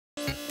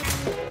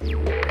Can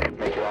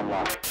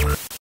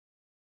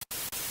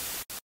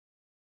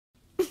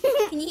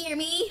you hear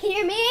me? Can you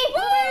hear me?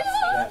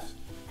 Yes.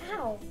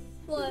 Ow.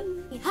 What?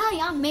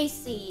 Hi, I'm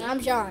Macy. I'm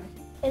John.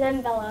 And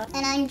I'm Bella.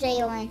 And I'm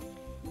Jalen.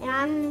 And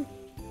I'm...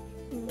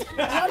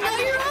 I don't know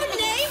your own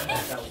name.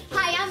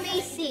 Hi, I'm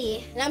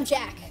Macy. And I'm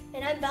Jack.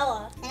 And I'm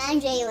Bella. And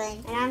I'm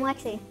Jalen. And I'm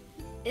Lexi.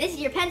 And this is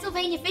your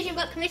Pennsylvania Vision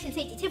Book Commission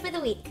Safety Tip of the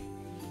Week.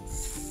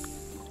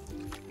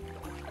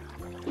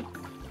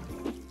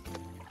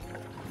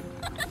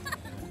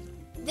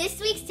 This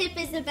week's tip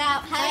is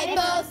about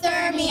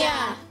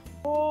hypothermia.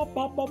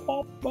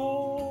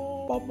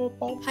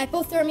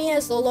 Hypothermia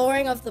is the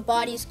lowering of the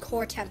body's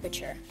core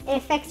temperature. It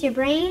affects your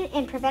brain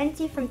and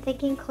prevents you from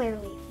thinking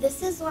clearly.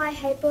 This is why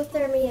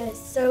hypothermia is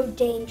so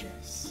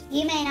dangerous.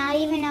 You may not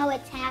even know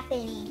what's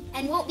happening.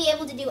 And won't be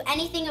able to do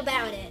anything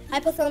about it.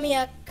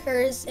 Hypothermia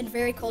occurs in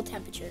very cold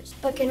temperatures.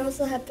 But can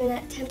also happen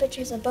at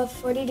temperatures above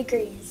 40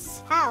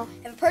 degrees. How?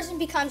 If a person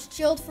becomes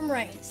chilled from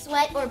rain,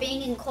 Sweat or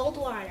being in cold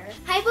water.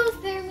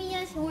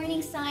 Hypothermia's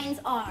warning signs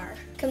are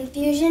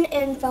Confusion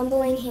and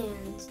fumbling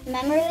hands.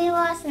 Memory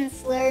loss and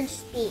slurred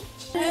speech.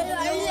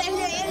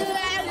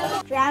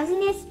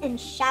 Drowsiness and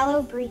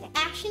shallow breathing.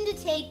 action to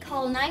take,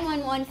 call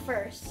 911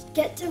 first.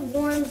 Get to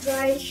warm,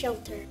 dry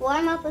shelter.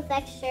 Warm up with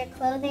extra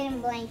clothing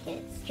and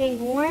blankets. Drink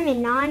warm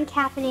and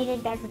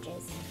non-caffeinated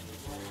beverages.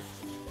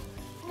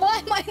 why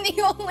am I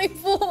the only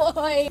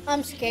boy?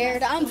 I'm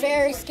scared. I'm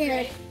very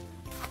scared.